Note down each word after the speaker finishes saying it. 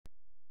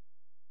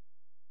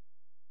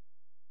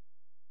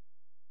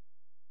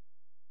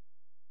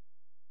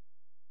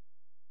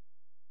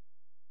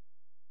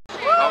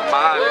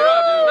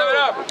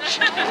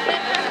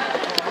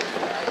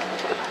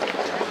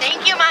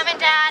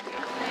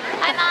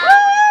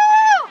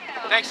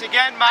Thanks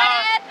again, Mom.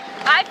 Hi, Dad.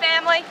 Hi,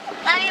 family.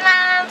 Love you,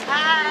 Mom.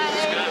 Hi.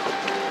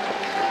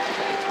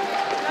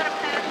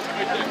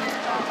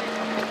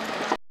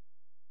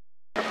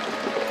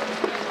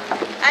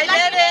 I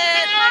did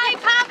it. Hi,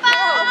 Papa.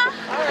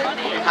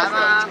 Hi,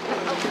 Mom.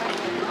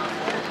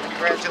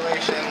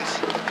 Congratulations.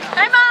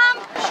 Hi, Mom.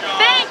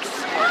 Thanks.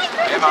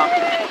 Hey, Mom.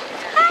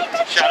 Hi,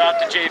 Shout out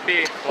to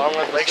JP, along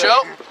with Lake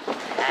Show.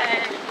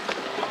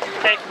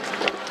 Hey.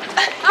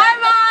 Hi,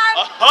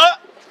 Mom. Uh-huh.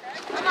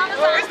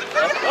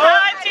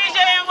 Hi, TJ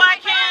and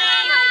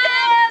Joaquin.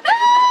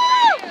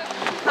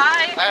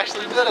 Hi. I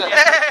actually did it.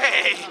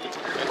 Hey.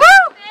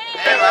 Woo.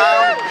 Hey,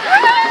 Mom.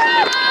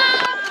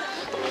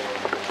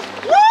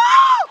 Woo.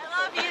 I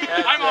love you.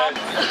 Hi, Mom.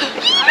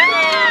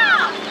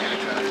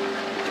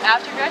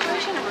 After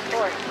graduation, number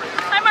 4.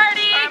 Hi,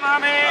 Marty. Hi,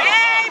 Mommy.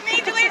 Hey,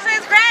 me and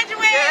Delisa's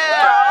graduating.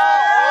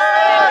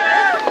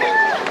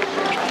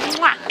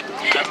 Mwah.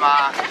 Hi,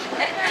 Mom.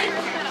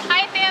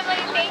 Hi,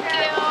 family. Thank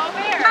you.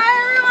 Hi,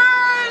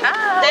 everyone.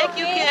 Hi. Thank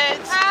you,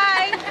 kids.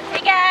 Hi.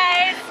 Hey,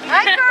 guys.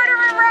 Hi, Carter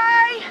and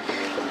Rye.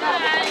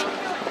 Hi.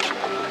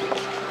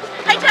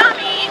 Hi,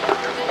 Tommy.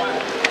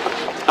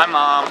 Hi,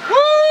 Mom.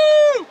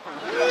 Woo!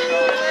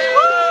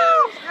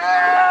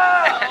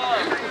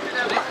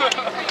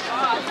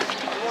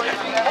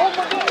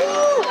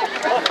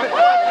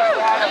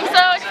 I'm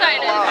so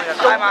excited.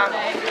 Hi, Mom.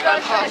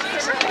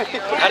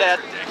 Hi, Dad.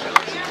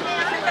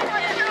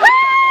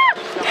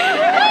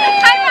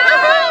 Hi,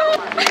 Mom.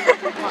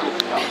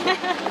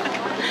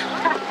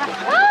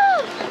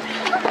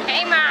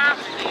 Hey, Mom.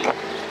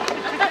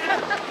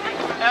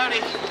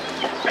 Howdy.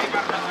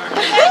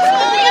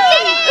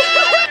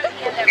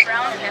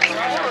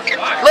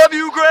 Love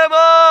you,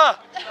 Grandma.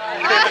 I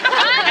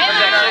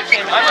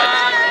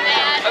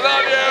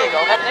love you.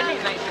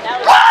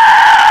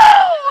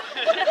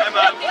 Hi,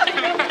 Mom.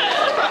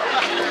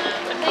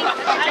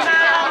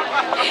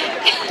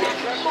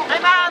 Hi,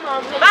 Mom. Mom.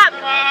 Mom.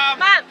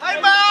 Hi,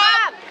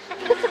 Mom.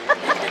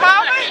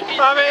 Mommy.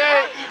 Mommy.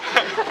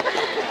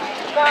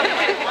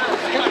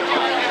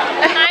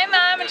 Hi,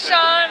 Mom and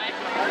Sean.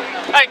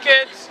 Hi,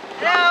 kids.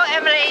 Hello,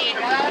 Emily.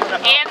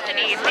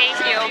 Anthony, thank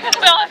you.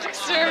 We all have to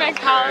experiment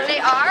college. They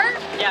are?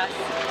 Yes.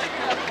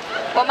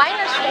 Well, mine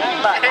are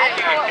staying, but I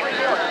don't know what we're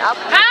doing.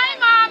 Hi,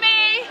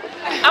 Mommy.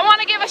 I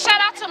want to give a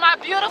shout out to my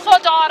beautiful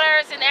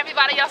daughters and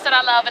everybody else that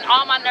I love and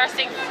all my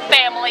nursing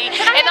family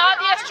and all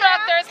the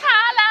instructors.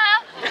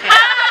 Hello.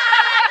 Hi.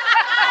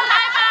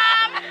 Hi,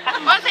 Mom. I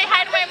want to say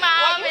hi to my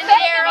mom and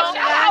Daryl.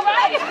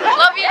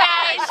 Love you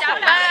guys.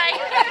 Hi.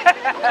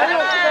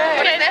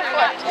 What is that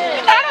for?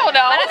 I don't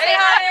know. Let us say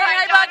hi to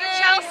my daughter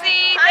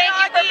Chelsea. Thank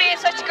you for being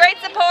such great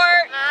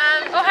support.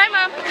 Oh, hi,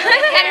 Mom. And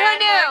who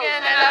knew?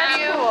 I love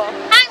you.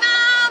 Hi,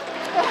 Mom.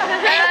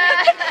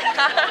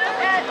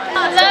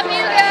 Love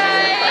you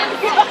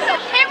guys.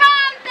 Hey,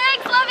 Mom.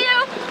 Thanks. Love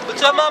you.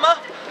 What's up, Mama?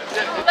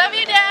 Love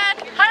you, Dad.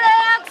 Hi,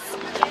 Lex.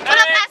 What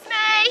up,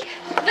 Esme?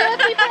 Love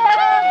you, Dad.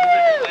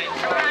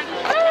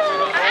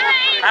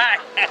 Hi.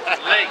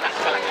 Late.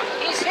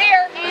 He's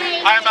here.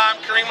 Hi, Mom.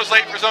 Kareem was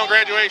late for his own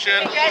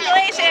graduation.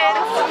 Congratulations.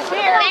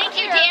 Thank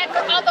you, Dad,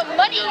 for all the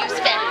money you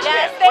spent.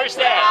 Yes, Where's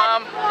Dad?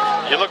 Mom.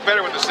 You look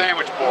better with the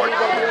sandwich board.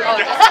 Oh,